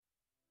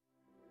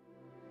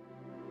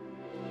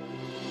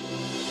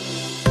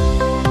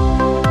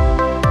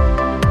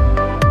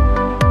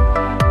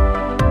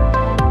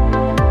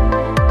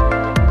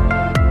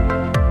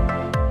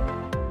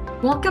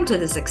Welcome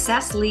to the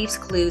Success Leaves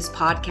Clues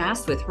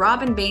podcast with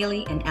Robin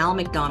Bailey and Al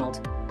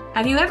McDonald.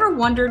 Have you ever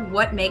wondered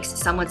what makes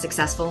someone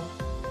successful?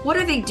 What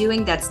are they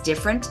doing that's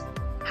different?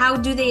 How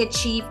do they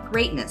achieve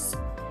greatness?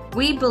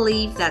 We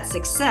believe that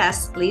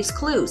success leaves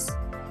clues.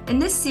 In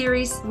this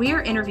series, we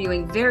are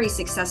interviewing very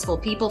successful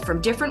people from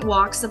different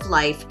walks of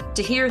life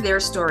to hear their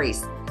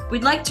stories.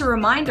 We'd like to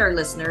remind our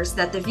listeners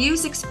that the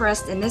views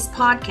expressed in this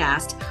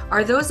podcast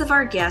are those of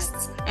our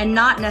guests and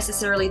not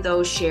necessarily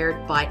those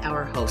shared by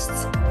our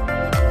hosts.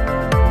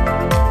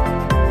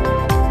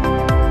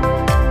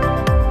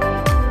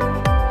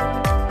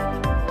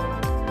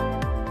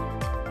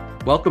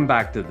 Welcome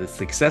back to the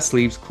Success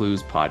Leaves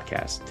Clues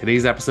podcast.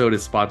 Today's episode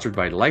is sponsored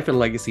by Life and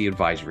Legacy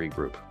Advisory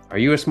Group. Are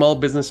you a small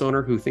business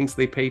owner who thinks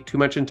they pay too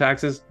much in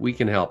taxes? We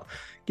can help.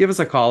 Give us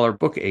a call or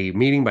book a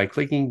meeting by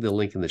clicking the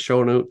link in the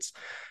show notes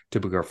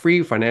to book a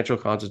free financial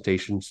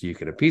consultation so you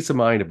can have peace of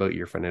mind about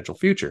your financial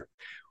future.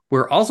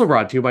 We're also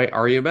brought to you by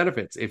ARIA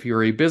Benefits. If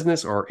you're a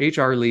business or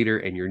HR leader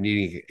and you're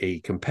needing a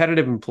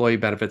competitive employee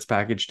benefits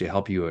package to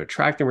help you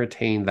attract and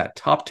retain that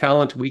top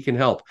talent, we can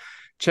help.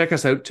 Check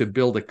us out to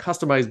build a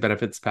customized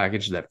benefits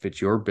package that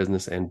fits your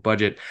business and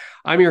budget.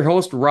 I'm your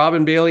host,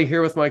 Robin Bailey,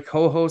 here with my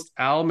co-host,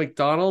 Al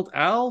McDonald.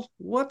 Al,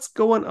 what's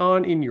going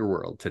on in your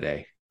world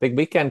today? Big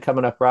weekend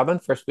coming up, Robin.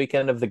 First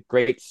weekend of the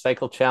Great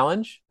Cycle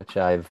Challenge, which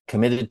I've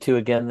committed to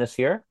again this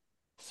year.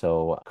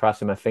 So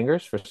crossing my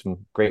fingers for some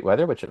great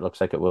weather, which it looks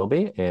like it will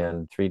be,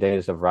 and 3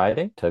 days of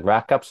riding to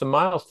rack up some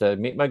miles to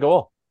meet my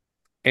goal.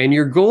 And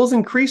your goals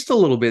increased a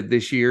little bit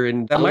this year,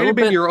 and that might have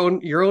been your own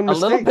mistake. A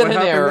little bit in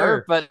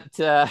error, but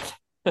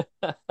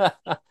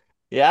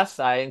yes,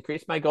 I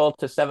increased my goal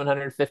to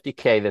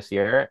 750K this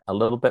year, a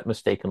little bit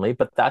mistakenly,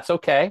 but that's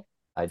okay.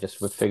 I just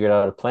figured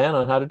out a plan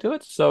on how to do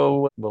it,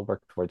 so we'll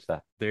work towards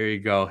that. There you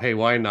go. Hey,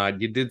 why not?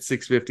 You did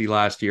 650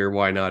 last year.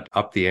 Why not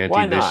up the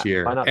ante this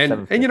year? Why not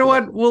and you know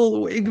what?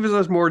 It gives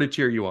us more to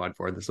cheer you on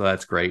for, so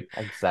that's great.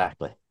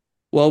 Exactly.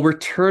 Well,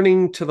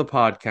 returning to the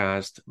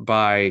podcast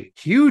by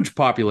huge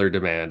popular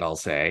demand, I'll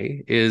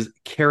say, is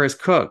Cerys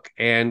Cook.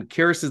 And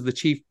Cerys is the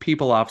Chief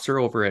People Officer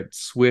over at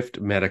Swift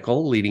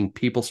Medical, leading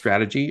people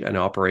strategy and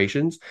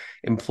operations,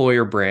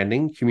 employer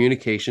branding,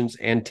 communications,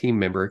 and team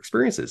member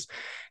experiences.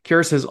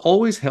 Cerys has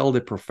always held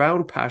a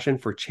profound passion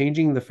for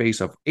changing the face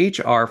of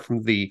HR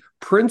from the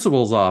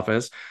principal's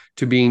office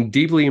to being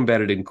deeply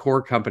embedded in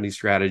core company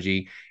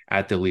strategy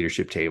at the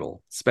leadership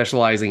table.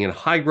 Specializing in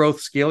high-growth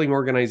scaling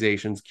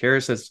organizations,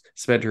 Cerys has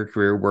spent her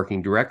career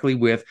working directly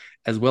with,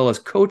 as well as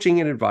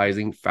coaching and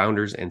advising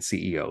founders and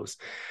CEOs.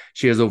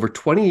 She has over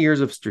 20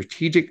 years of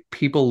strategic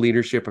people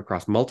leadership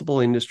across multiple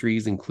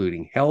industries,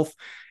 including health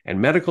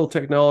and medical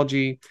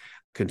technology,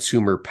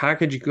 consumer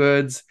packaged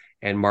goods,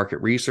 and market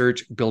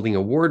research, building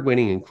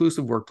award-winning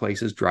inclusive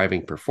workplaces,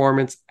 driving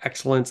performance,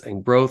 excellence,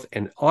 and growth,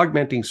 and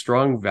augmenting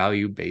strong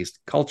value-based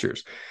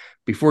cultures.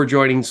 Before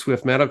joining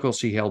Swift Medical,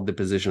 she held the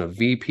position of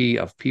VP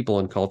of People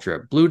and Culture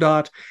at Blue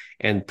Dot,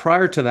 and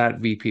prior to that,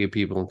 VP of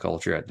People and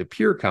Culture at The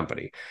Pure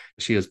Company.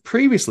 She has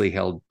previously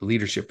held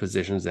leadership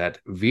positions at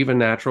Viva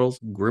Naturals,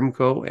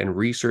 Grimco, and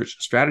Research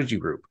Strategy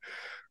Group.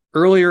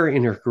 Earlier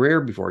in her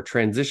career, before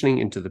transitioning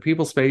into the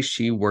people space,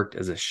 she worked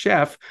as a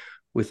chef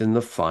within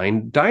the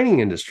fine dining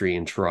industry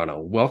in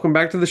Toronto. Welcome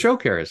back to the show,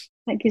 Cerys.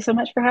 Thank you so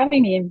much for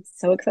having me. I'm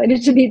so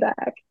excited to be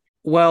back.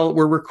 Well,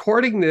 we're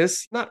recording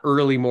this not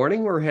early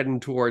morning. We're heading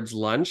towards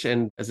lunch.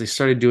 And as I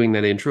started doing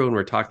that intro and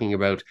we're talking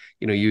about,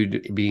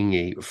 you being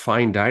a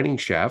fine dining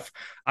chef,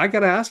 I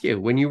got to ask you,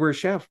 when you were a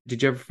chef,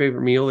 did you have a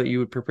favorite meal that you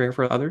would prepare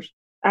for others?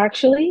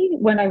 Actually,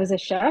 when I was a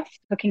chef,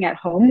 cooking at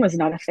home was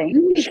not a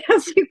thing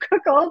because you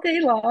cook all day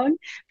long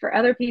for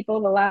other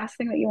people. The last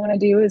thing that you want to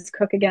do is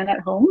cook again at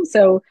home.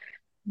 So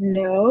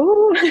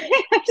no,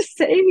 I have to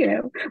say,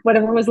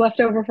 whatever was left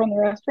over from the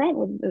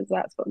restaurant,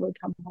 that's what would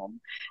come home.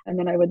 And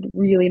then I would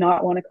really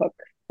not want to cook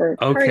for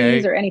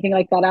parties or anything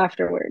like that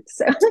afterwards.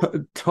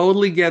 So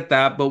Totally get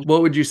that. But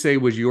what would you say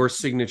was your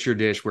signature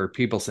dish where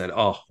people said,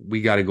 oh,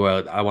 we got to go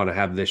out. I want to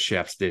have this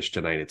chef's dish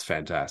tonight. It's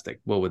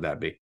fantastic. What would that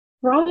be?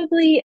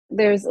 Probably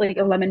there's like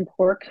a lemon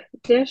pork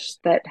dish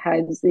that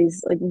has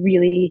these like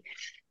really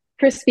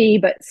crispy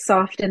but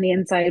soft in the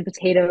inside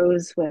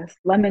potatoes with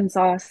lemon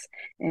sauce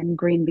and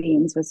green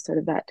beans was sort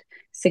of that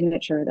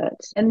signature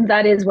and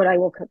that is what I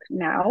will cook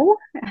now.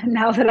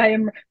 Now that I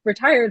am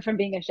retired from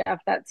being a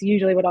chef, that's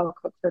usually what I'll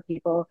cook for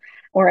people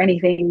or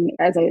anything.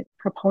 As a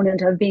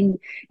proponent of being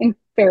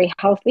very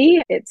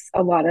healthy, it's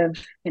a lot of,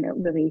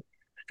 really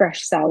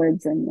fresh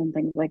salads and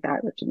things like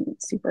that, which is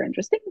super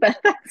interesting, but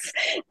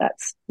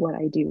that's what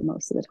I do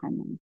most of the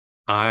time.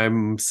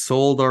 I'm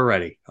sold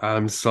already.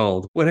 I'm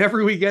sold.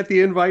 Whenever we get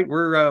the invite,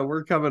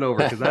 we're coming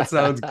over because that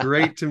sounds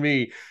great to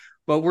me.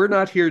 But we're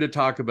not here to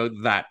talk about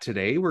that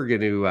today. We're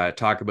going to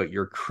talk about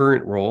your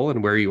current role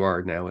and where you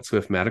are now at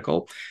Swift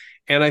Medical.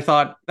 And I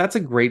thought that's a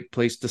great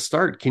place to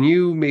start. Can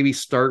you maybe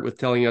start with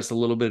telling us a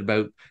little bit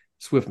about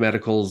Swift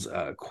Medical's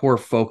core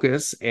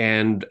focus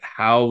and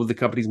how the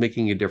company's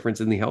making a difference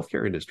in the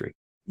healthcare industry?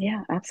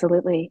 Yeah,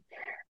 absolutely.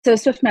 So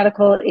Swift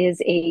Medical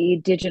is a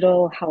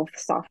digital health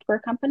software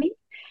company.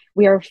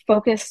 We are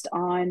focused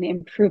on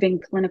improving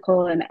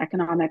clinical and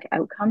economic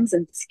outcomes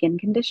in skin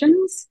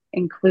conditions,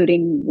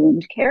 including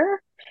wound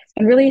care.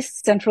 And really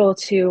central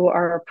to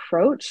our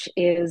approach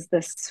is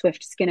the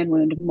Swift Skin and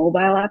Wound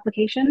mobile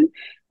application,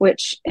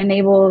 which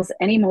enables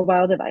any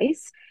mobile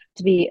device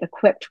to be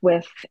equipped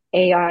with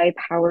AI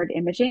powered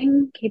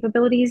imaging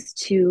capabilities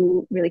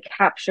to really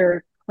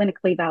capture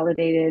clinically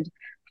validated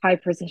high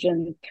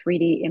precision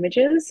 3D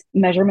images,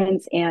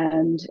 measurements,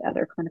 and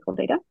other clinical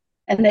data.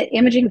 And the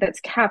imaging that's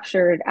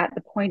captured at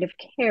the point of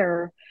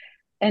care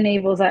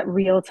enables that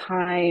real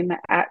time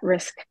at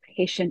risk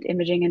patient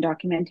imaging and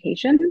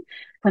documentation,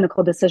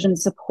 clinical decision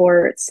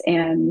supports,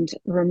 and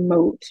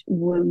remote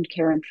wound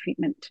care and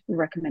treatment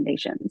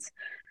recommendations.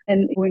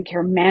 And wound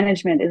care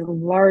management is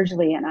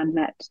largely an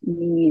unmet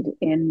need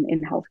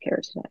in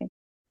healthcare today.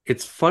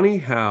 It's funny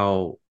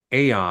how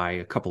AI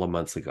a couple of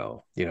months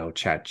ago,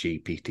 Chat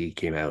GPT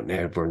came out and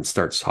everyone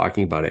starts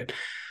talking about it.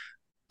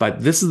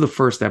 But this is the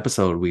first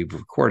episode we've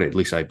recorded, at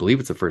least I believe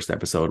it's the first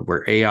episode,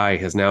 where AI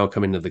has now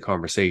come into the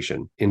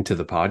conversation, into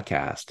the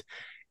podcast.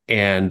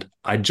 And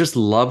I'd just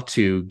love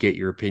to get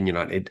your opinion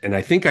on it. And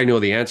I think I know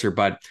the answer,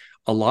 but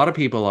a lot of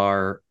people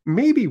are,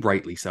 maybe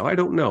rightly so, I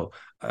don't know,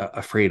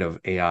 afraid of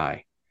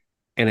AI.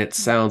 And it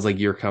sounds like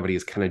your company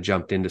has kind of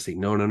jumped in to say,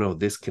 no,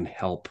 this can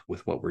help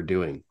with what we're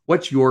doing.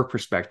 What's your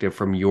perspective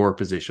from your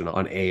position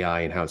on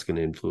AI and how it's going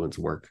to influence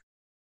work?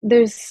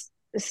 There's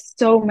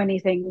so many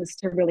things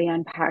to really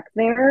unpack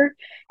there.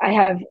 I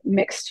have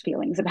mixed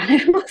feelings about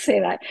it. I'll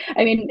say that.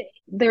 I mean,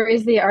 there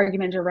is the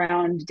argument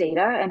around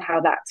data and how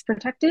that's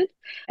protected.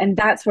 And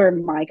that's where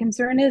my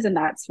concern is. And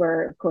that's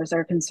where, of course,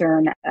 our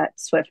concern at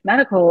Swift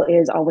Medical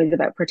is always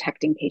about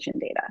protecting patient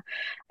data.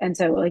 And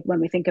so like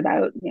when we think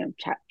about,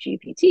 Chat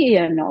GPT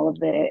and all of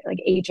the like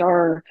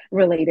HR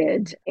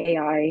related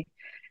AI,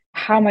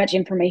 how much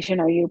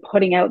information are you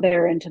putting out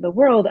there into the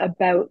world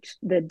about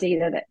the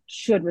data that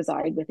should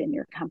reside within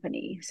your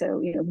company? So,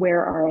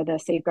 where are the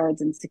safeguards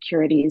and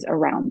securities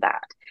around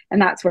that?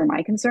 And that's where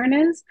my concern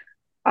is.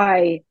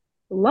 I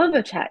love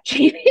a Chat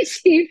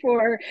GPT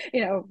for,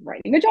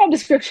 writing a job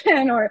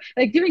description or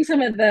like doing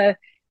some of the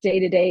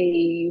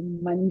day-to-day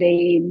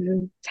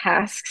mundane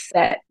tasks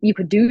that you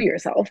could do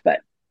yourself.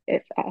 But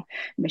if a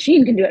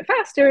machine can do it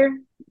faster,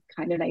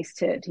 kind of nice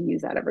to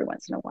use that every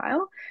once in a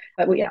while.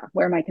 But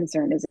where my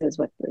concern is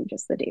with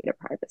just the data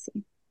privacy.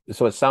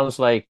 So it sounds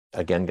like,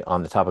 again,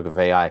 on the topic of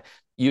AI,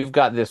 you've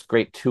got this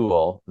great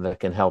tool that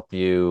can help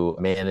you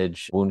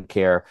manage wound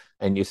care.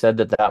 And you said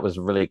that was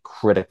really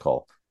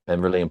critical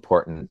and really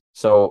important.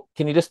 So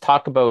can you just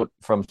talk about,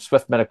 from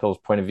Swift Medical's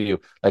point of view,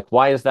 like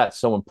why is that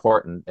so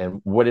important?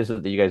 And what is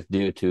it that you guys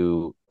do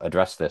to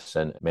address this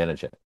and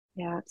manage it?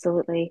 Yeah,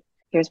 absolutely.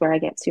 Here's where I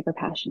get super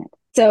passionate.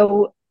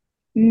 So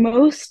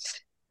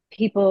most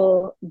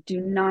people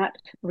do not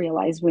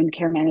realize wound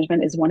care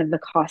management is one of the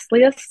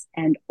costliest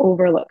and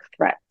overlooked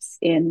threats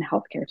in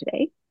healthcare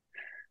today.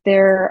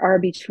 There are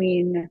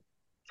between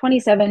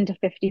 27 to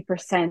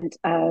 50%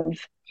 of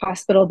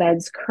hospital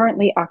beds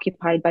currently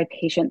occupied by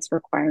patients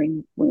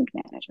requiring wound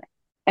management.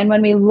 And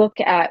when we look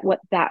at what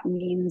that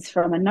means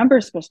from a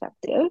numbers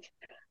perspective,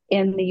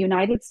 in the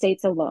United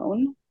States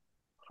alone,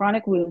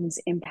 chronic wounds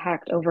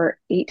impact over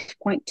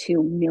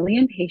 8.2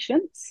 million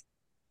patients,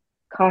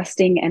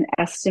 costing an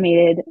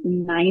estimated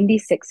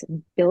 $96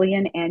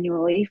 billion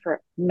annually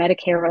for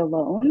Medicare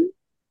alone,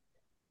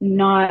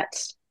 not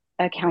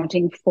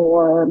accounting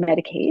for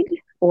Medicaid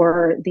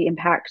or the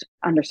impact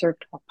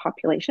underserved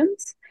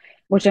populations,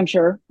 which I'm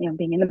sure,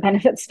 being in the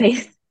benefit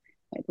space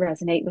might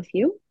resonate with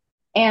you.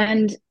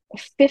 And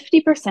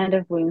 50%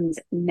 of wounds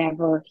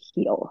never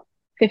heal.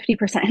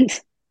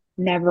 50%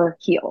 never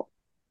heal.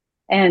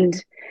 And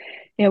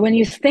when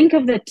you think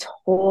of the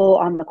toll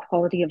on the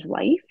quality of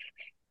life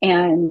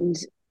and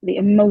the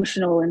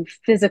emotional and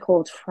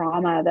physical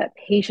trauma that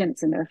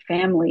patients and their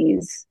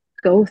families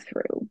go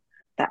through,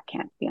 that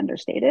can't be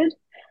understated.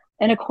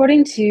 And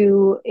according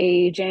to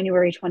a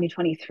January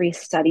 2023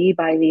 study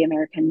by the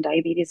American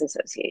Diabetes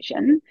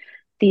Association,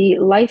 the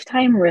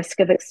lifetime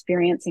risk of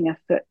experiencing a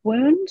foot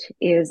wound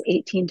is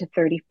 18 to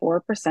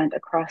 34%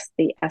 across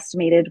the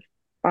estimated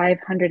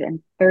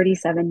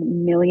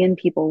 537 million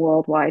people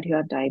worldwide who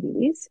have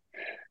diabetes,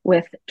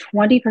 with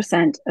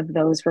 20% of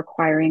those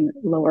requiring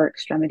lower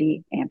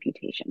extremity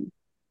amputation.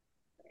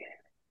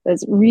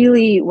 That's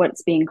really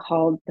what's being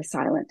called the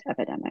silent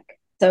epidemic.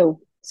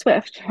 So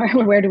Swift,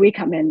 where do we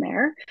come in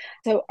there?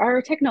 So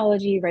our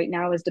technology right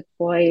now is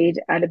deployed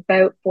at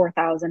about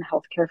 4,000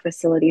 healthcare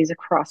facilities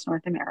across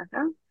North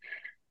America,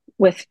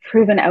 with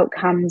proven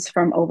outcomes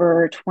from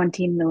over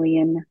 20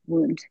 million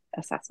wound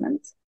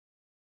assessments.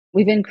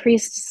 We've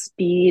increased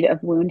speed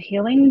of wound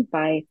healing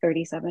by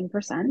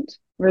 37%,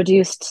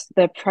 reduced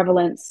the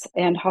prevalence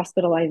and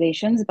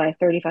hospitalizations by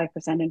 35%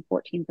 and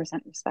 14%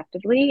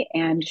 respectively,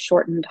 and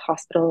shortened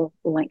hospital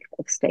length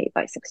of stay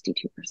by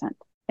 62%.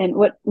 And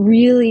what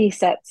really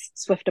sets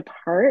Swift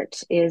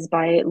apart is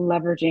by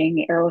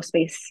leveraging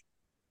aerospace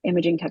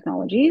imaging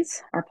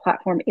technologies. Our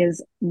platform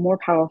is more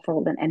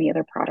powerful than any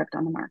other product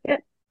on the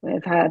market.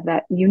 We've had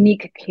that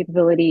unique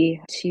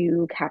capability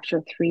to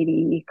capture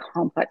 3D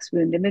complex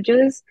wound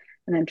images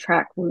and then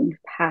track wound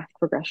path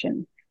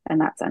progression, and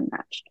that's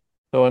unmatched.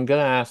 So I'm going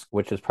to ask,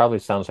 which is probably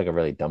sounds like a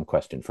really dumb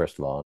question, first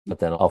of all, but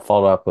then I'll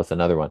follow up with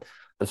another one.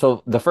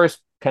 So the first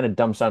kind of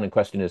dumb sounding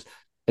question is,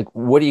 like,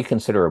 what do you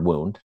consider a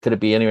wound? Could it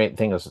be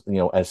anything as,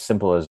 as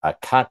simple as a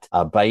cut,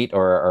 a bite,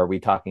 or are we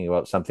talking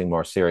about something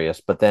more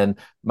serious? But then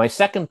my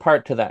second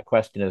part to that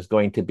question is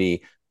going to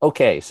be,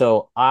 okay,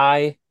 so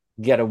I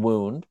get a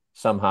wound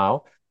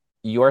somehow.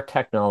 Your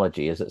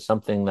technology, is it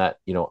something that,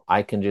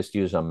 I can just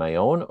use on my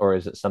own, or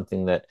is it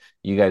something that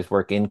you guys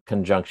work in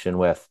conjunction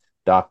with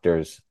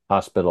doctors,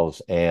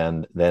 hospitals,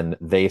 and then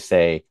they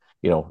say,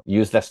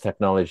 use this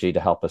technology to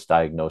help us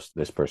diagnose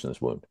this person's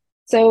wound?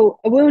 So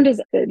a wound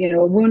is,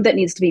 a wound that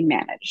needs to be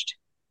managed.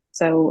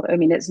 So, I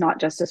mean, it's not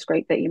just a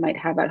scrape that you might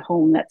have at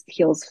home that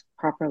heals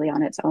properly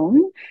on its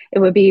own. It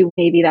would be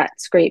maybe that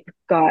scrape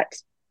got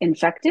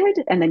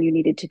infected and then you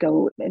needed to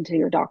go into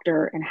your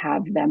doctor and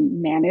have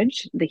them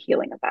manage the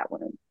healing of that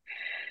wound.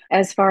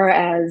 As far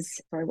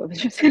as, sorry, what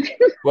was your second?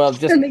 Well,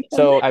 just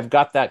so I've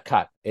got that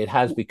cut. It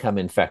has become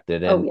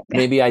infected, and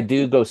maybe I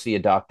do go see a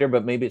doctor,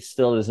 but maybe it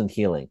still isn't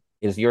healing.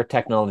 Is your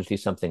technology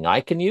something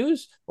I can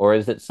use, or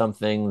is it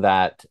something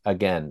that,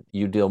 again,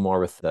 you deal more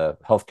with the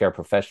healthcare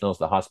professionals,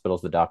 the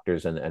hospitals, the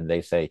doctors, and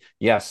they say,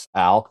 yes,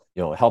 Al,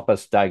 help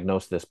us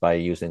diagnose this by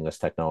using this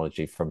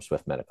technology from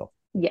Swift Medical?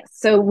 Yes.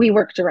 So we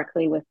work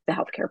directly with the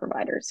healthcare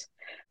providers.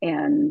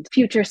 And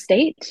future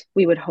state,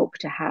 we would hope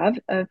to have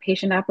a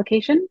patient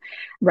application.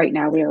 Right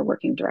now, we are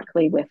working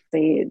directly with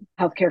the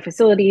healthcare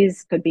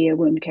facilities, could be a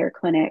wound care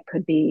clinic,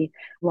 could be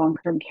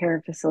long-term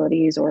care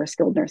facilities or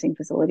skilled nursing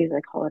facilities,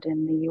 I call it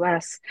in the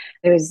US.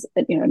 There's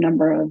a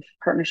number of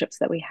partnerships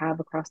that we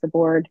have across the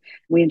board.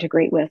 We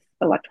integrate with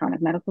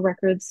electronic medical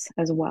records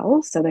as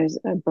well. So there's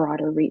a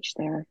broader reach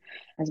there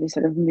as we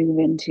sort of move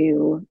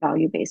into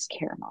value-based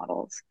care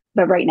models.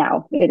 But right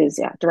now it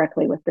is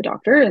directly with the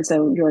doctor. And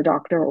so your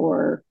doctor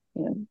or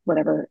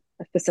whatever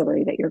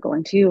facility that you're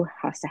going to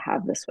has to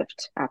have the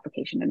Swift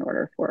application in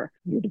order for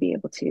you to be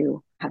able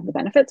to have the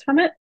benefits from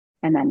it.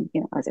 And then,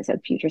 as I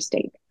said, future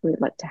state, we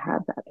would like to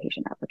have that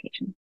patient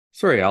application.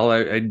 Sorry, Al,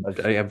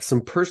 I have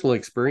some personal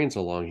experience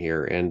along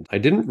here, and I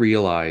didn't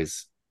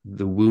realize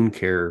the wound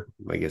care,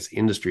 I guess,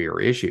 industry or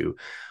issue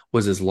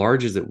was as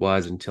large as it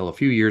was until a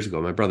few years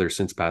ago. My brother has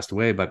since passed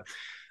away, but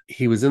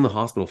he was in the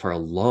hospital for a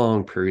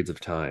long periods of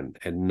time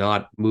and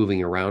not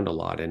moving around a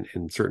lot.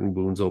 And certain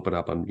wounds open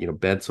up on,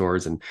 bed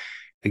sores. And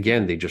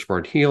again, they just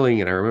weren't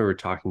healing. And I remember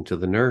talking to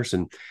the nurse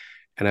and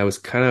I was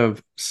kind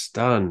of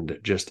stunned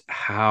just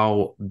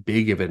how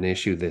big of an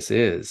issue this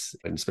is,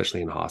 and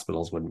especially in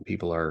hospitals when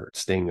people are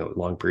staying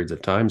long periods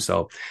of time.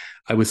 So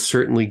I was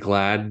certainly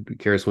glad,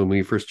 Cerys, when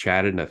we first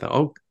chatted, and I thought,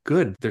 oh,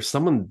 good, there's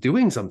someone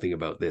doing something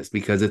about this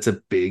because it's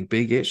a big,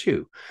 big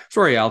issue.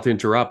 Sorry, Al, to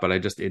interrupt, but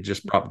it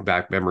just brought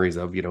back memories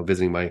of,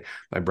 visiting my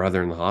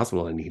brother in the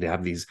hospital, and he'd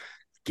have these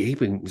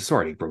gaping,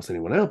 sorry to gross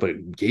anyone out,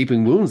 but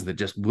gaping wounds that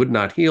just would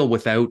not heal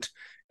without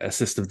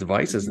assistive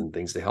devices and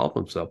things to help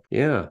him. So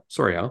yeah,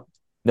 sorry, Al.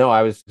 No,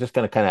 I was just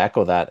going to kind of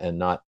echo that and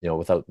not,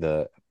 without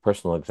the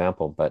personal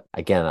example. But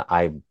again,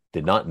 I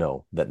did not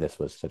know that this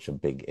was such a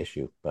big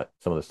issue. But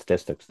some of the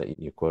statistics that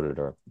you quoted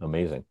are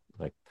amazing.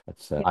 Like,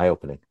 that's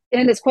eye-opening.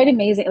 And it's quite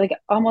amazing. Like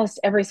almost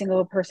every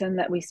single person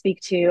that we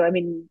speak to, I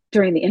mean,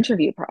 during the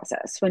interview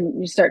process, when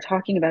you start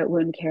talking about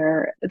wound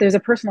care, there's a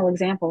personal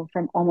example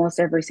from almost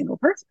every single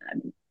person. I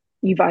mean,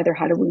 you've either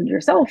had a wound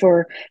yourself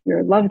or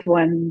your loved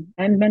one.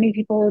 And many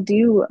people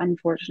do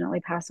unfortunately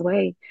pass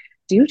away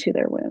due to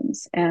their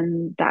wounds,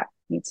 and that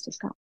needs to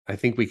stop. I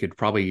think we could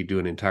probably do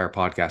an entire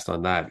podcast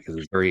on that because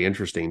it's very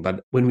interesting.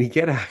 But when we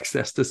get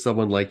access to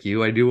someone like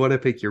you, I do want to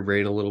pick your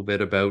brain a little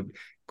bit about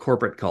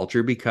corporate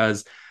culture,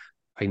 because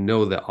I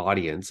know the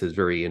audience is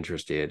very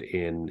interested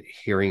in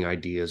hearing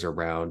ideas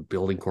around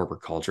building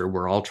corporate culture.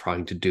 We're all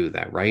trying to do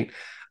that, right?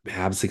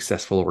 Have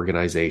successful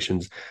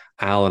organizations.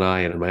 Al and I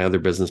and my other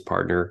business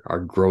partner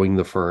are growing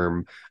the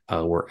firm.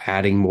 We're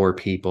adding more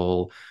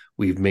people.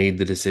 We've made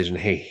the decision,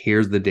 hey,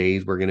 here's the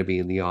days we're going to be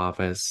in the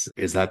office.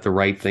 Is that the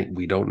right thing?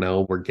 We don't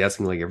know. We're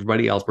guessing like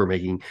everybody else. We're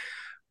making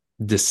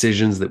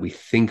decisions that we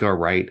think are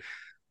right.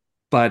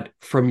 But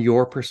from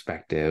your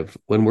perspective,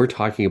 when we're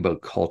talking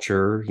about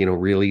culture,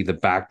 really the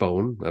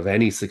backbone of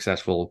any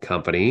successful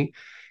company,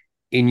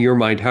 in your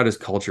mind, how does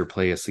culture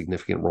play a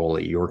significant role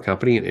at your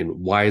company?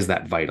 And why is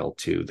that vital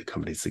to the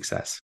company's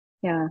success?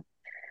 Yeah.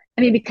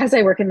 I mean, because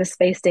I work in this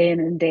space day in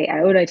and day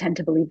out, I tend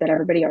to believe that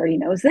everybody already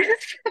knows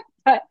this.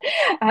 But,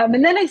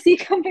 and then I see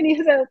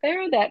companies out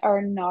there that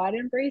are not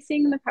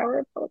embracing the power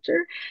of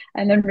culture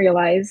and then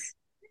realize,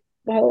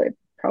 well, it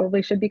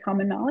probably should be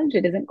common knowledge.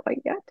 It isn't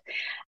quite yet.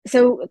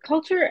 So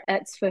culture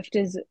at Swift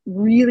is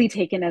really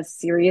taken as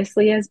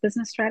seriously as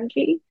business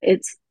strategy.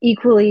 It's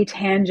equally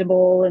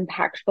tangible,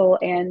 impactful,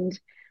 and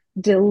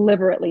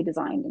deliberately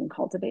designed and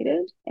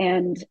cultivated.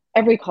 And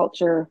every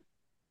culture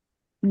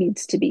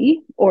needs to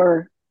be,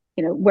 or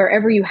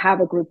wherever you have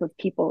a group of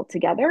people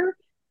together,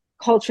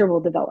 culture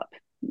will develop,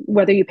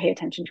 whether you pay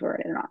attention to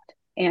it or not.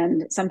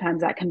 And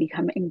sometimes that can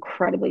become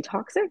incredibly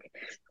toxic,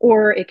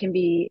 or it can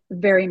be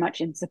very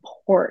much in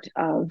support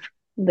of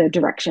the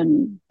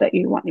direction that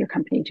you want your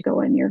company to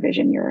go in, your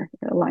vision, you're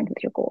aligned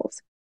with your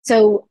goals.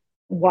 So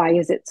why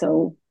is it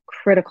so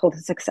critical to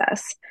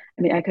success?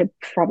 I mean, I could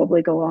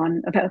probably go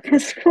on about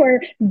this for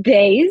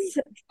days,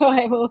 so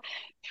I will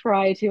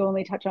try to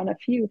only touch on a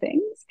few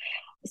things.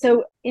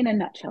 So in a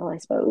nutshell, I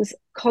suppose,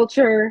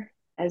 culture,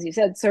 as you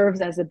said, serves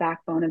as the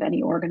backbone of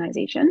any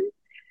organization.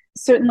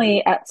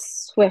 Certainly at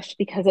Swift,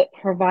 because it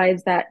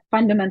provides that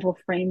fundamental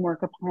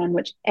framework upon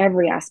which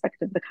every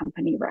aspect of the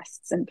company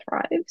rests and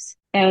thrives.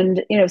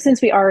 And,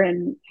 since we are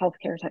in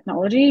healthcare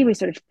technology, we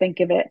sort of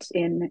think of it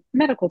in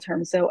medical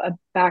terms. So a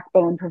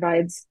backbone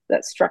provides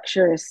that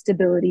structure,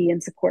 stability,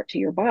 and support to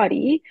your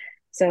body.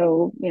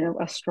 So,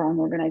 a strong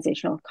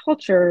organizational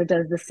culture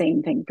does the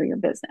same thing for your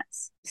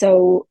business.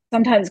 So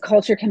sometimes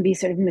culture can be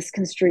sort of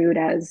misconstrued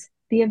as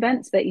the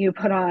events that you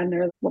put on,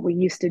 or what we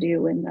used to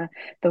do in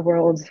the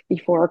world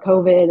before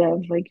COVID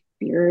of like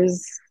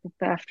beers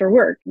after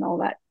work and all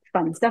that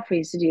fun stuff we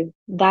used to do.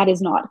 That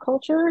is not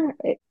culture.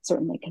 It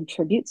certainly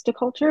contributes to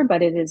culture,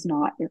 but it is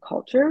not your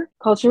culture.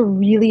 Culture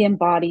really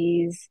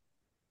embodies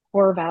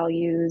core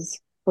values,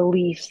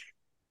 beliefs,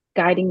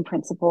 guiding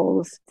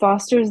principles,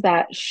 fosters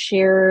that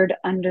shared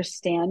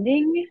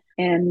understanding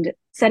and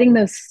setting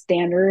those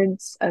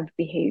standards of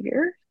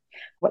behavior,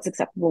 what's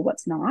acceptable,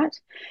 what's not.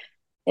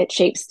 It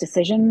shapes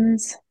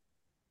decisions,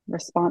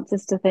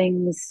 responses to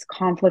things,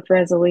 conflict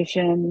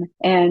resolution,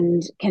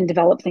 and can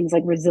develop things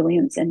like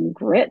resilience and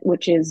grit,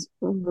 which is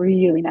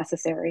really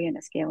necessary in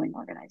a scaling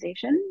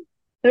organization.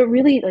 So it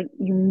really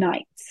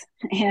unites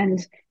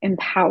and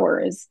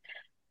empowers,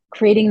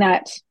 creating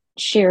that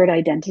shared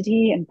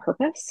identity and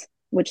purpose,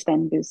 which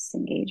then boosts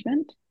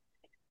engagement.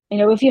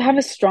 If you have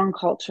a strong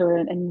culture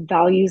and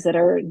values that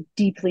are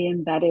deeply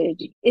embedded,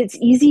 it's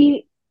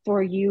easy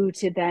for you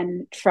to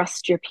then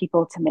trust your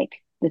people to make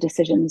the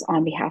decisions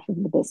on behalf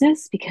of the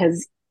business,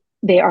 because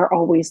they are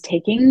always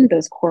taking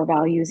those core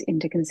values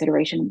into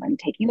consideration when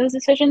taking those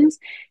decisions.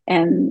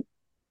 And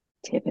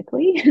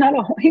typically, not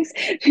always,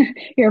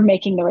 you're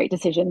making the right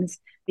decisions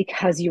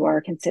because you are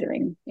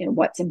considering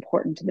what's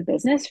important to the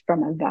business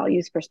from a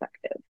values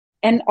perspective,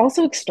 and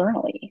also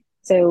externally.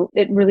 So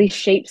it really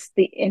shapes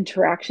the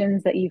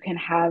interactions that you can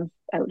have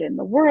out in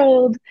the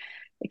world.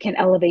 It can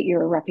elevate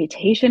your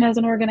reputation as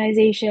an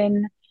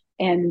organization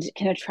and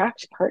can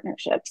attract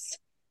partnerships.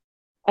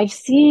 I've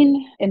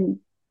seen in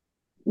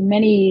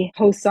many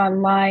posts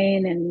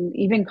online and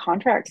even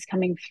contracts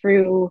coming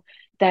through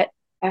that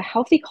a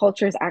healthy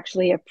culture is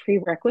actually a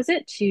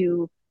prerequisite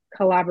to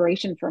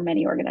collaboration for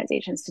many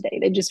organizations today.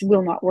 They just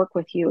will not work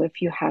with you if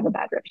you have a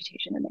bad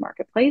reputation in the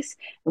marketplace,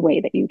 the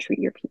way that you treat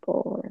your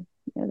people,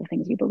 or the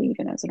things you believe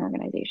in as an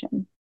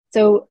organization.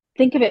 So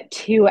think of it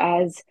too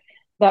as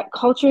that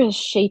culture is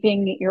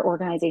shaping your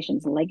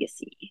organization's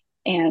legacy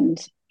and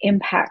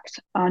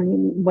impact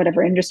on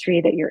whatever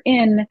industry that you're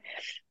in.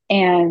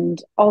 And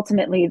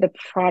ultimately, the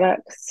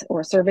products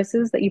or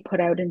services that you put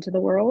out into the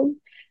world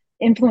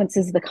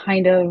influences the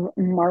kind of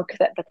mark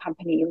that the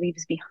company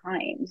leaves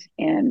behind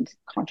and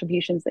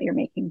contributions that you're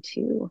making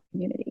to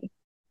community.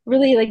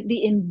 Really like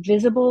the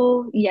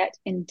invisible yet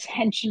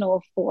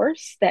intentional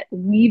force that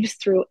weaves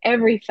through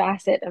every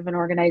facet of an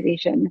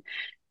organization,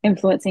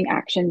 influencing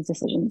actions,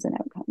 decisions, and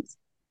outcomes.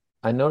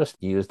 I noticed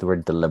you used the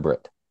word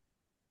deliberate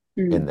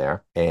in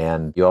there.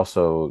 And you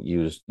also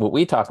use what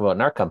we talk about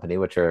in our company,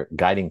 which are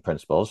guiding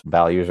principles.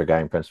 Values are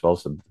guiding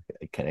principles, so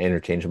kind of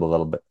interchangeable a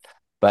little bit.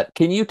 But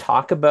can you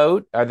talk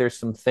about, are there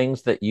some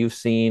things that you've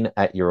seen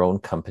at your own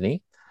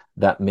company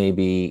that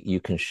maybe you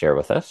can share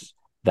with us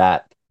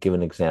that give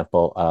an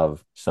example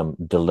of some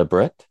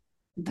deliberate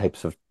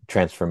types of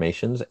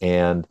transformations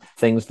and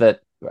things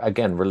that,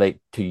 again, relate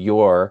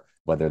to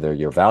whether they're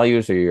your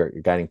values or your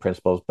guiding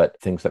principles, but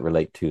things that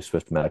relate to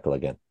Swift Medical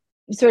again?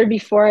 Sort of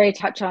before I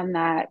touch on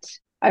that,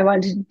 I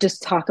wanted to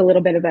just talk a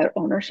little bit about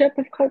ownership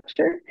of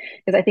culture,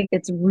 because I think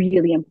it's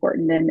really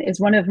important and is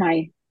one of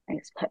my, I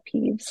guess, pet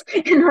peeves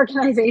in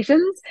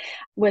organizations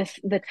with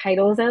the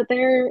titles out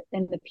there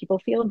in the people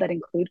field that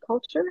include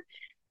culture.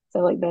 So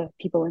like the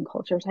people and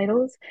culture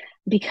titles,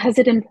 because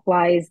it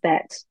implies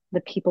that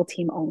the people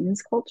team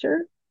owns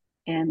culture,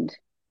 and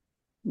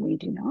we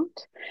do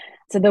not.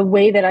 So the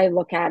way that I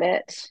look at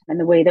it and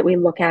the way that we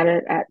look at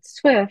it at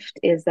Swift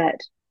is that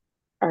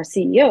our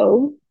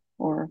CEO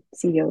or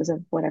CEOs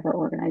of whatever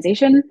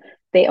organization,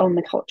 they own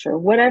the culture.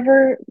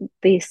 Whatever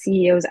the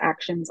CEO's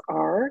actions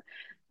are,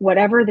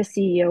 whatever the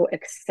CEO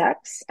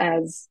accepts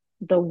as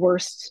the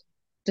worst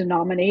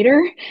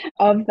denominator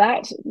of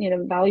that,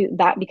 value,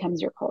 that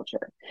becomes your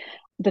culture.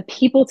 The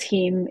people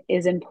team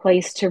is in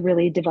place to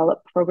really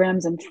develop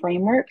programs and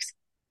frameworks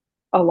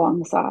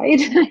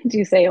alongside, I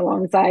do say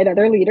alongside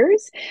other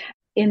leaders,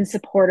 in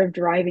support of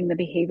driving the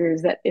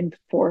behaviors that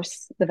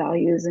enforce the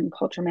values and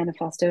culture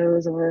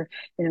manifestos, or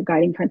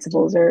guiding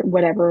principles, or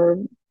whatever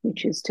we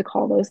choose to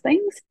call those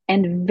things.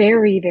 And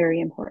very,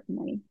 very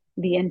importantly,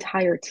 the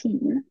entire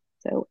team,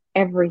 so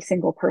every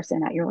single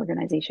person at your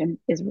organization,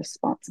 is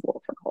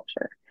responsible for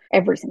culture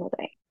every single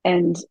day.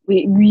 And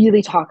we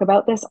really talk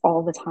about this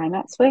all the time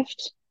at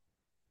Swift.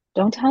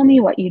 Don't tell me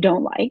what you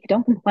don't like.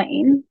 Don't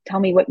complain. Tell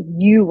me what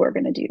you are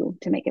going to do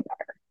to make it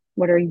better.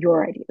 What are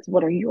your ideas?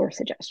 What are your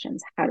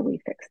suggestions? How do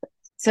we fix this?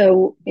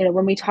 So,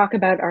 when we talk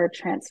about our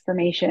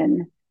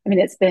transformation, I mean,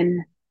 it's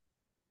been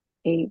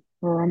a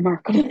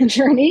remarkable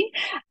journey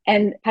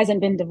and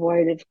hasn't been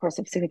devoid, of course,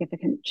 of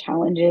significant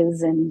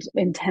challenges and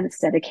intense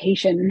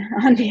dedication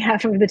on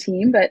behalf of the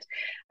team. But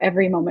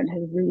every moment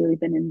has really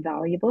been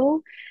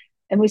invaluable.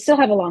 And we still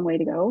have a long way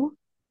to go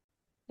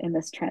in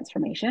this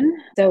transformation.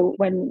 So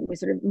when we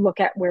sort of look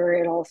at where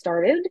it all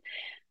started,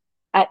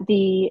 at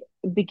the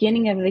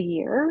beginning of the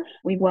year,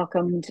 we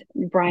welcomed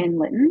Brian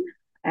Litton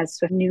as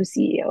Swift new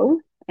CEO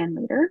and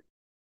leader,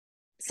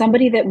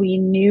 somebody that we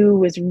knew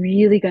was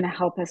really going to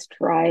help us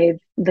drive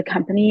the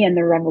company and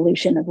the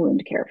revolution of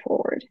wound care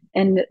forward.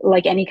 And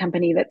like any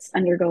company that's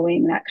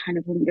undergoing that kind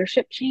of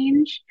leadership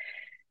change,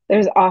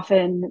 there's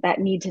often that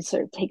need to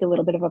sort of take a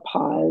little bit of a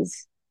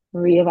pause,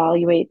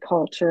 reevaluate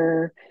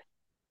culture,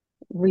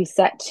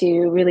 reset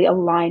to really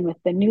align with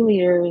the new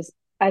leaders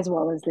as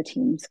well as the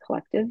team's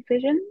collective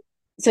vision.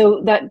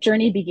 So that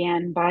journey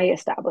began by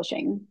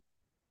establishing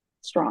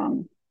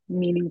strong,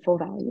 meaningful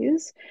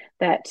values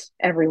that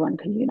everyone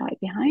could unite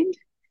behind.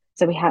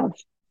 So we have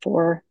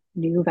 4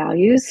 new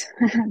values.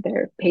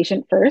 They're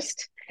patient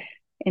first,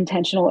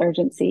 intentional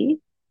urgency,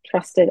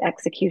 trusted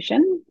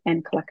execution,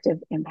 and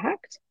collective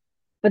impact.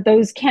 But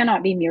those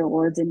cannot be mere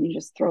words and you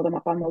just throw them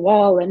up on the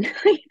wall and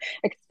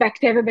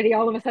expect everybody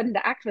all of a sudden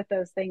to act with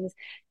those things.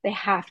 They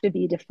have to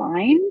be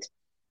defined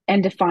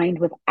and defined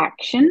with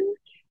action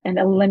and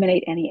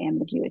eliminate any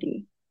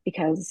ambiguity,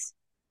 because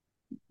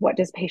what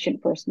does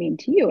patient first mean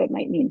to you? It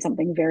might mean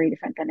something very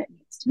different than it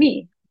means to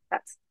me.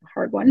 That's a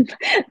hard one.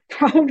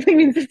 Probably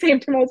means the same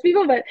to most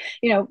people, but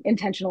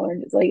intentional, or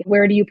like,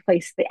 where do you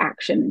place the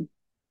action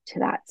to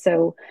that?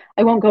 So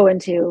I won't go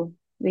into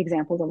the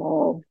examples of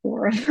all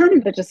 4 of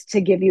them, but just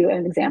to give you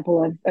an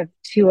example of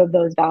 2 of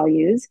those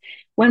values.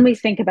 When we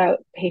think about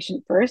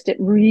patient first, it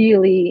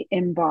really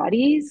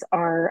embodies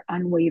our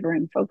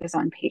unwavering focus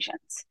on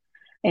patients,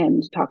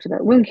 and talked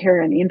about wound care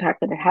and the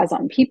impact that it has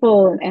on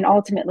people. And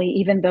ultimately,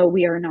 even though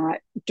we are not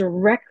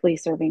directly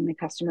serving the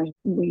customers,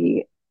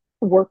 we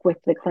work with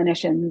the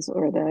clinicians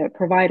or the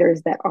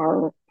providers that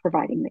are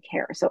providing the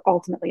care. So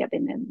ultimately, at the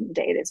end of the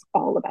day, it is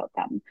all about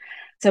them.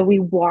 So we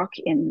walk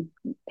in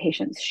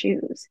patients'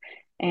 shoes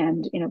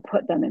and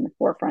put them in the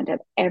forefront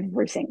of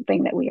everything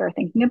that we are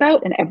thinking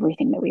about and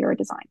everything that we are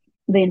designing.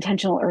 The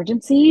intentional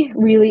urgency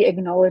really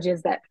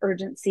acknowledges that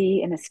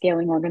urgency in a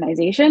scaling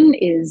organization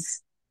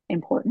is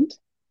important,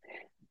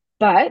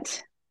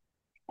 but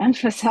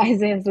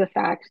emphasizes the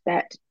fact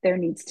that there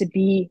needs to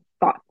be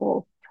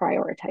thoughtful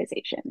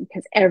prioritization,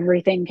 because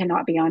everything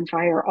cannot be on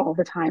fire all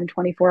the time,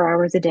 24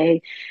 hours a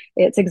day.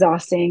 It's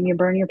exhausting. You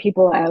burn your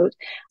people out.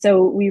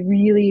 So we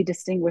really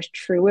distinguish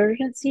true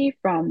urgency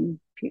from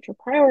future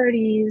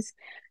priorities,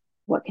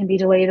 what can be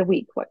delayed a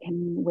week, what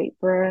can wait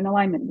for an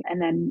alignment,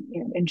 and then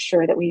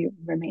ensure that we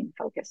remain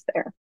focused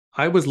there.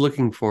 I was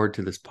looking forward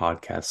to this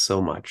podcast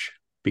so much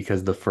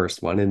because the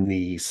first one and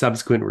the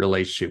subsequent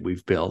relationship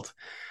we've built.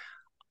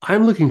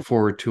 I'm looking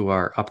forward to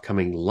our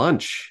upcoming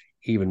lunch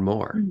even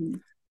more. Mm-hmm.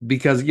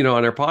 Because, on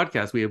our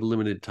podcast, we have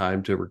limited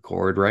time to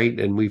record, right?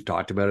 And we've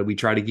talked about it. We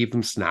try to keep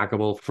them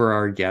snackable for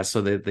our guests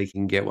so that they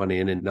can get one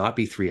in and not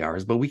be 3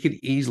 hours, but we could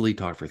easily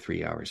talk for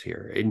 3 hours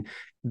here. And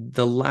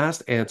the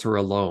last answer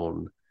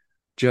alone,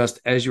 just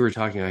as you were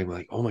talking, I'm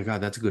like, oh my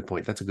God, that's a good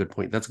point. That's a good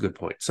point. That's a good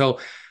point. So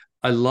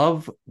I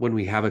love when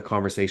we have a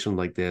conversation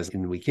like this,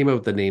 and we came up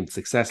with the name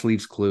Success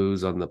Leaves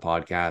Clues on the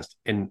podcast.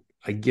 And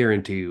I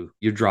guarantee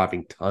you're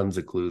dropping tons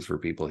of clues for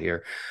people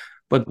here.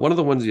 But one of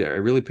the ones I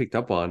really picked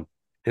up on,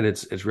 and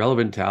it's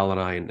relevant to Al and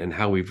I and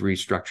how we've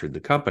restructured the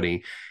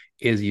company,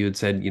 is you had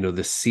said,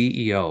 the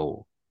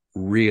CEO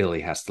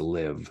really has to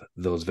live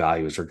those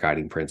values or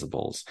guiding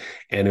principles.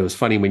 And it was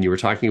funny when you were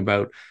talking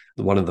about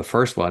one of the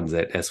first ones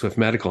at Swift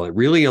Medical, it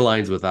really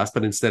aligns with us,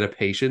 but instead of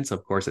patients,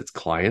 of course, it's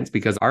clients,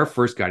 because our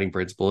first guiding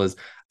principle is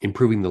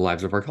improving the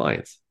lives of our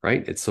clients,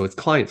 right? It's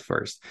clients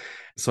first.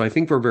 So I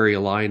think we're very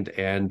aligned.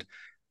 And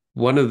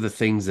one of the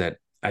things that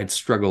I'd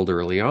struggled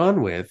early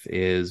on with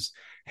is,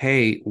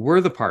 hey,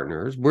 we're the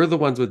partners. We're the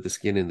ones with the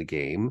skin in the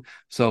game.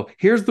 So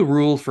here's the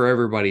rules for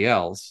everybody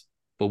else,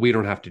 but we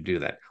don't have to do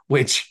that,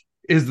 which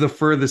is the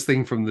furthest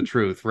thing from the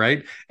truth,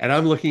 right? And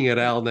I'm looking at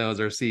Al now as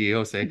our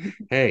CEO saying,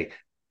 hey,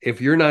 if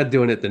you're not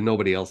doing it, then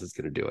nobody else is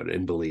going to do it,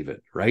 and believe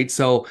it, right?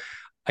 So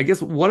I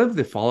guess one of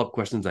the follow-up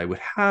questions I would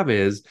have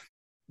is,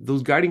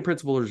 those guiding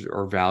principles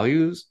or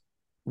values,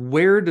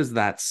 where does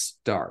that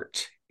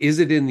start? Is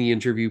it in the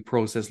interview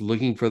process,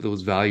 looking for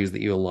those values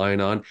that you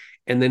align on?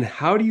 And then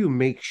how do you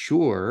make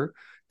sure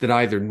that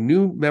either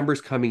new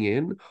members coming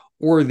in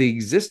or the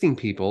existing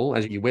people,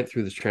 as you went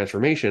through this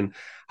transformation,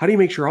 how do you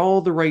make sure all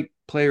the right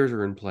players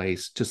are in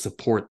place to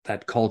support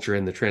that culture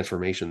and the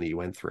transformation that you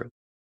went through?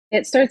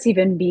 It starts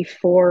even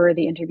before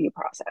the interview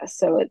process.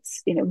 So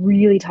it's,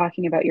 really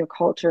talking about your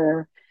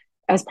culture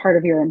as part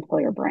of your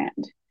employer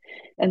brand.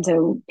 And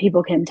so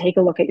people can take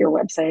a look at your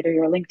website or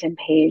your LinkedIn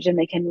page and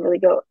they can really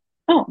go,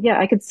 oh, yeah,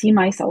 I could see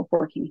myself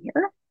working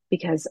here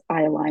because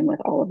I align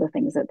with all of the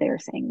things that they're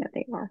saying that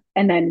they are.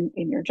 And then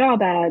in your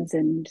job ads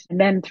and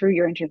then through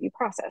your interview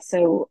process.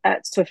 So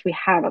at Swift, we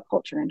have a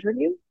culture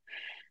interview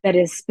that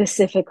is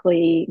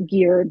specifically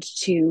geared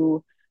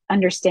to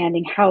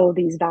understanding how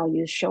these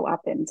values show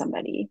up in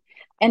somebody.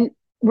 And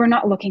we're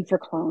not looking for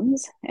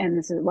clones. And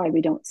this is why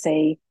we don't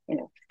say,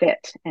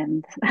 fit.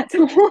 And that's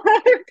a whole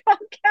other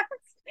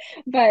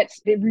podcast. But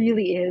it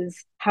really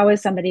is, how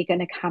is somebody going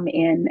to come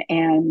in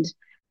and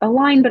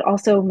align, but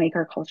also make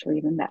our culture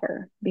even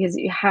better? Because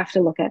you have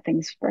to look at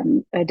things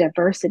from a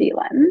diversity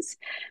lens,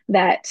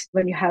 that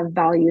when you have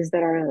values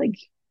that are like,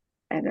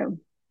 I don't know,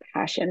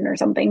 passion or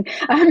something,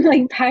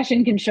 like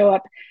passion can show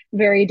up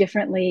very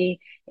differently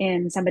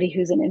in somebody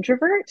who's an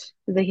introvert.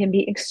 They can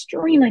be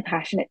extremely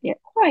passionate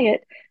yet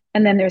quiet.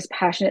 And then there's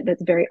passionate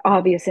that's very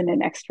obvious in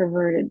an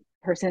extroverted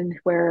person,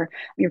 where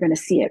you're going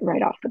to see it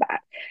right off the bat.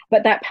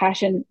 But that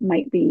passion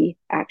might be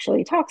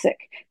actually toxic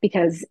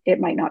because it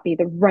might not be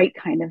the right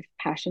kind of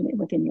passion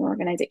within your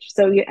organization.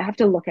 So you have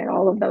to look at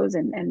all of those.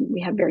 And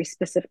we have very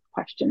specific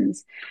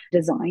questions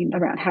designed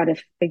around how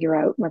to figure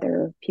out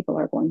whether people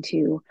are going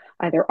to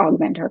either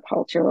augment our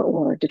culture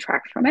or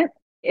detract from it,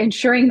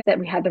 ensuring that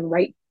we had the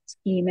right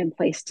team in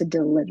place to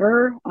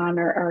deliver on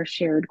our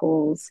shared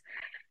goals.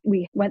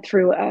 We went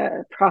through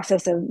a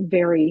process of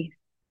very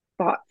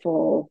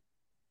thoughtful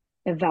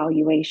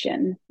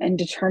evaluation and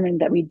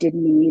determined that we did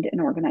need an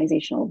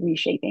organizational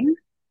reshaping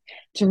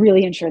to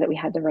really ensure that we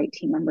had the right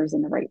team members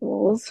in the right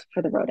roles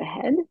for the road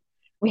ahead.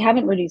 We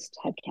haven't reduced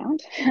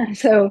headcount.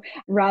 So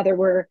rather,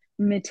 we're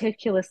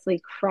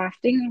meticulously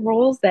crafting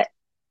roles that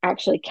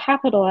actually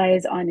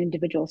capitalize on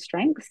individual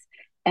strengths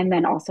and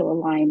then also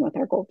align with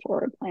our goal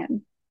forward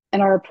plan.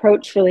 And our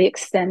approach really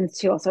extends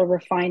to also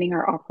refining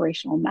our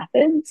operational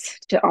methods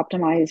to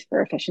optimize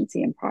for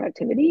efficiency and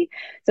productivity.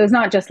 So it's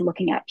not just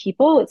looking at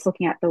people, it's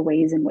looking at the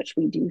ways in which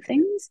we do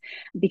things,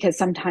 because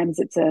sometimes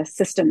it's a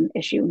system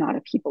issue, not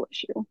a people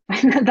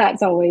issue.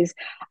 That's always,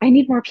 I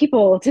need more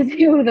people to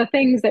do the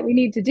things that we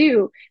need to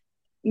do.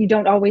 You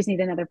don't always need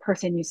another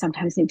person. You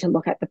sometimes need to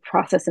look at the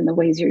process and the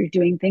ways you're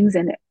doing things.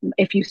 And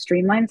if you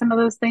streamline some of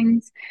those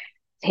things,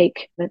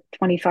 take the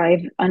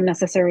 25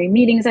 unnecessary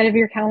meetings out of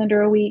your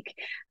calendar a week,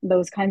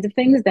 those kinds of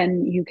things,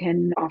 then you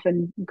can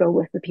often go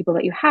with the people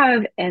that you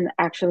have and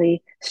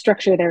actually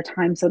structure their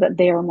time so that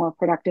they are more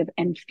productive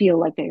and feel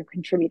like they are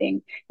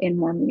contributing in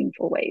more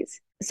meaningful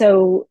ways.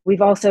 So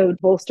we've also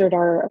bolstered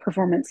our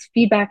performance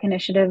feedback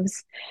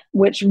initiatives,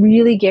 which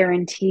really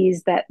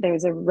guarantees that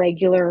there's a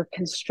regular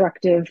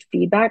constructive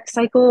feedback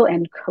cycle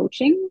and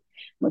coaching,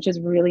 which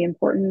is really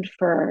important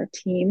for our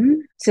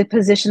team to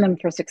position them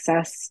for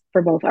success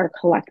for both our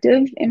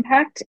collective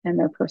impact and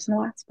their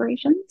personal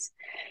aspirations.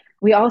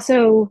 We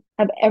also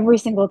have every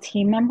single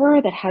team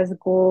member that has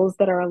goals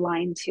that are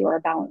aligned to our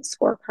balanced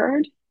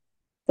scorecard.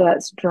 So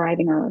that's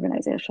driving our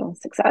organizational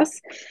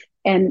success.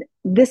 And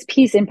this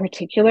piece in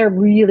particular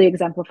really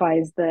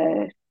exemplifies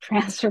the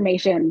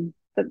transformation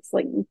that's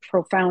like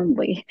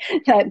profoundly,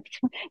 that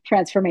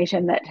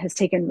transformation that has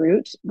taken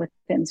root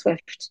within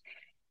Swift,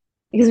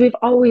 because we've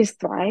always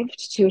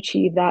thrived to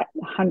achieve that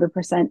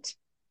 100%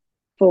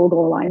 full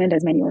goal alignment,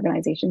 as many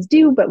organizations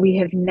do, but we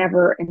have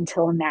never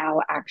until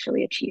now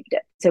actually achieved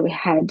it. So we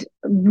had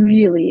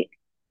really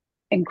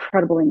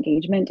incredible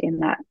engagement in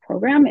that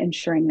program,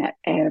 ensuring that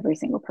every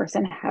single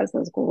person has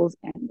those goals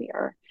and we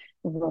are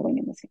rolling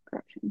in the same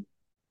direction.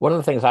 One of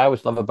the things I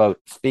always love about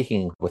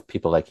speaking with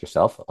people like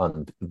yourself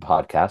on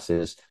podcasts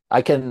is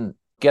I can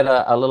get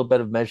a little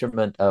bit of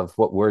measurement of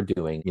what we're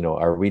doing.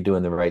 Are we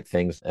doing the right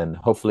things? And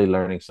hopefully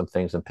learning some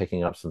things and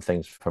picking up some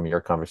things from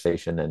your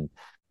conversation. And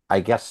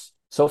I guess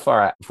so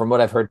far, from what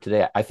I've heard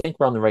today, I think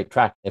we're on the right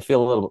track. I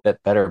feel a little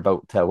bit better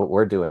about what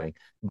we're doing.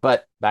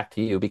 But back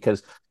to you,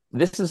 because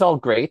this is all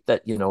great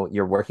that,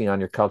 you're working on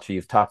your culture.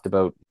 You've talked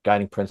about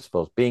guiding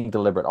principles, being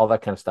deliberate, all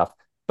that kind of stuff.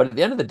 But at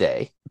the end of the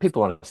day,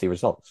 people want to see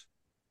results,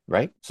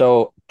 right?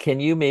 So can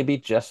you maybe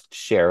just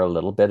share a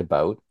little bit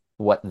about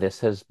what this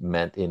has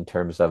meant in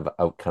terms of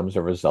outcomes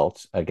or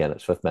results, again,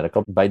 at Swift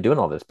Medical by doing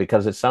all this?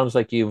 Because it sounds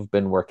like you've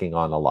been working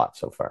on a lot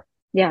so far.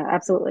 Yeah,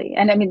 absolutely.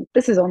 And I mean,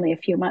 this is only a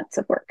few months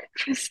of work.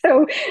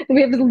 So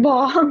we have a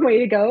long way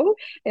to go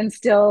and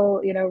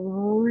still,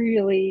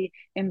 really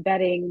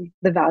embedding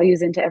the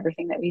values into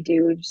everything that we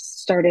do. We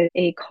just started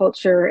a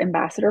culture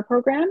ambassador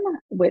program,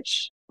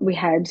 which we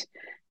had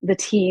the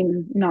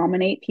team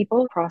nominate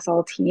people across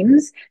all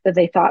teams that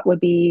they thought would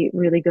be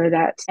really good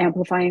at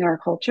amplifying our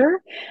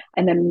culture.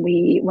 And then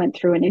we went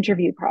through an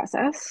interview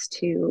process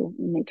to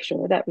make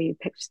sure that we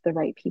picked the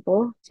right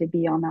people to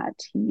be on that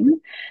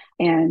team,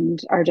 and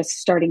are just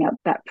starting up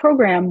that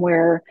program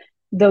where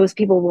those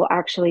people will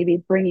actually be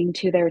bringing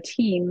to their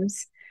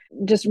teams,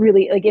 just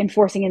really like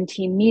enforcing in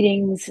team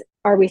meetings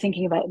are we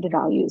thinking about the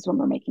values when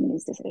we're making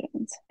these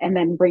decisions? And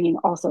then bringing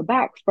also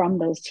back from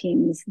those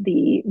teams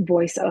the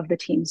voice of the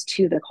teams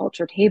to the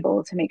culture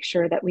table to make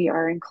sure that we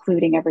are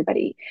including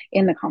everybody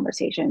in the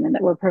conversation and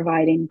that we're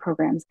providing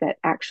programs that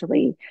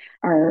actually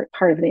are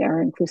part of our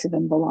inclusive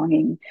and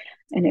belonging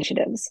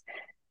initiatives.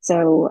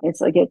 So it's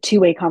like a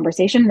two-way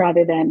conversation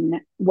rather than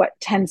what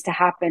tends to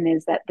happen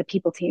is that the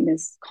people team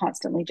is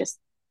constantly just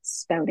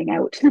spouting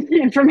out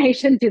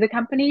information to the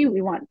company.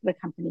 We want the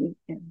company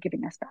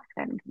giving us back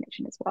that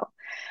information as well.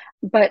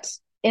 But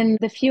in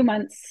the few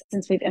months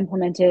since we've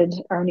implemented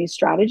our new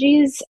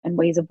strategies and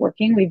ways of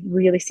working, we've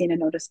really seen a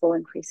noticeable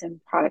increase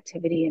in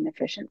productivity and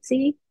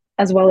efficiency,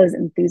 as well as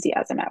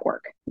enthusiasm at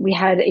work. We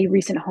had a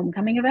recent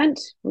homecoming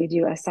event. We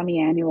do a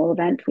semi-annual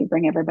event. We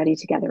bring everybody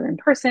together in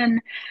person.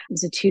 It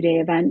was a 2-day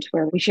event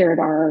where we shared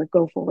our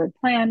go forward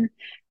plan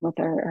with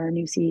our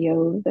new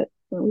CEO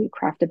where we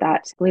crafted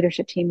that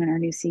leadership team and our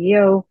new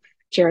CEO,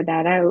 shared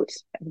that out.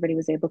 Everybody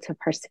was able to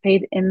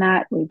participate in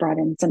that. We brought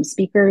in some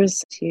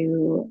speakers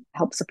to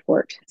help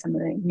support some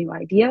of the new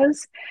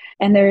ideas.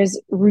 And there's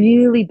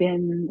really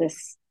been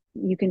this,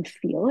 you can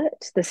feel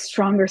it, this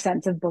stronger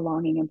sense of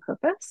belonging and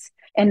purpose.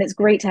 And it's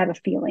great to have a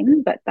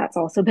feeling, but that's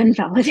also been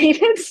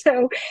validated.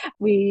 So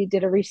we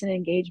did a recent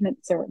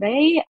engagement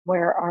survey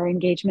where our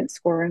engagement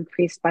score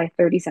increased by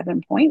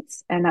 37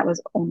 points. And that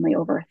was only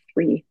over a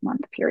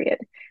 3-month period,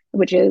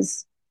 which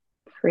is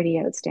pretty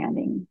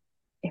outstanding,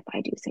 if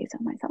I do say so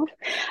myself.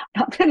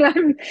 Not that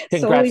I'm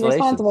solely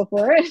responsible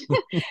for it.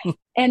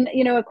 And,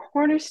 a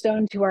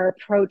cornerstone to our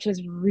approach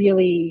is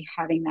really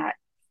having that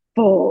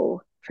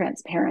full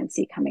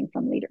transparency coming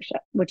from leadership,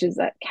 which is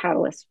a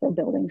catalyst for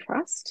building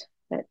trust.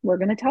 That we're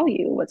going to tell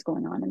you what's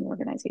going on in the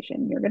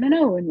organization. You're going to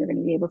know, and you're going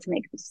to be able to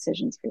make the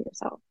decisions for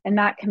yourself. And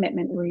that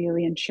commitment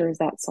really ensures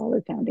that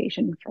solid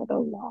foundation for the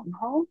long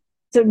haul.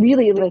 So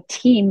really the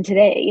team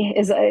today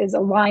is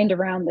aligned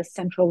around the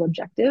central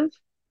objective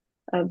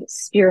of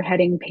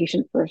spearheading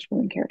patient-first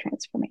wound care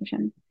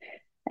transformation.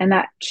 And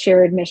that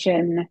shared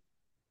mission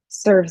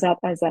serves up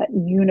as that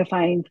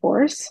unifying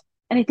force.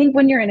 And I think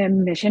when you're in a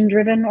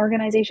mission-driven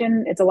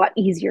organization, it's a lot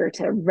easier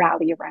to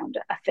rally around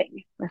a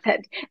thing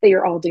that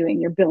you're all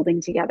doing, you're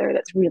building together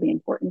that's really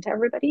important to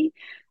everybody.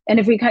 And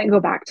if we kind of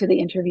go back to the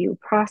interview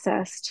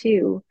process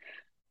too,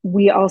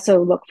 we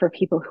also look for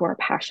people who are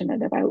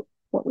passionate about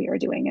what we are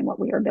doing and what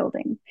we are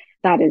building.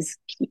 That is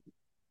key.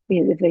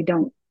 Because if they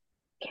don't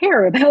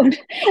care about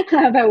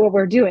what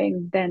we're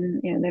doing, then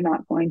they're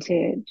not going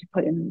to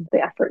put in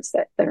the efforts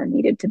that are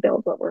needed to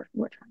build what we're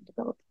trying to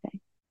build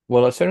today.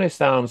 Well, it certainly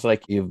sounds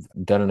like you've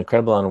done an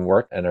incredible amount of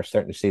work and are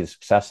starting to see the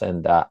success.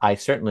 And I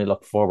certainly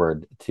look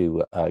forward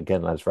to,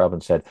 again, as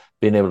Robin said,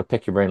 being able to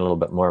pick your brain a little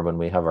bit more when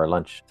we have our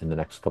lunch in the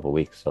next couple of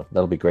weeks. So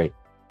that'll be great.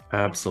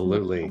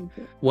 Absolutely.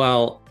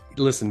 Well,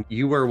 listen,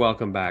 you are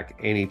welcome back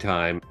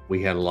anytime.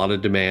 We had a lot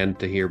of demand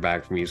to hear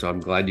back from you, so I'm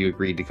glad you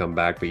agreed to come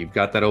back, but you've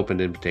got that open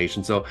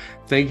invitation. So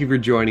thank you for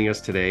joining us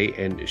today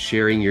and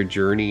sharing your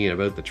journey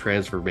about the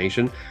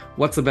transformation.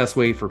 What's the best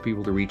way for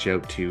people to reach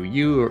out to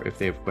you, or if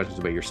they have questions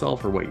about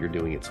yourself or what you're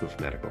doing at Swift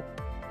Medical?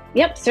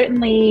 Yep,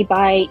 certainly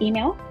by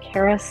email,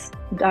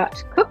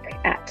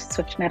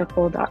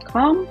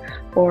 cerys.cook@swiftmedical.com,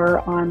 or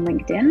on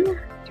LinkedIn,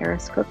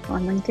 Cerys Cook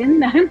on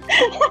LinkedIn.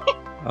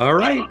 All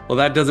right. Well,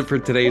 that does it for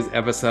today's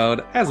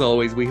episode. As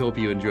always, we hope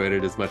you enjoyed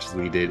it as much as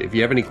we did. If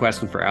you have any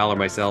questions for Al or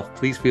myself,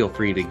 please feel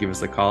free to give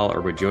us a call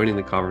or by joining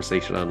the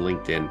conversation on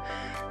LinkedIn.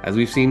 As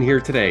we've seen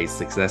here today,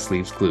 success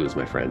leaves clues,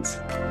 my friends.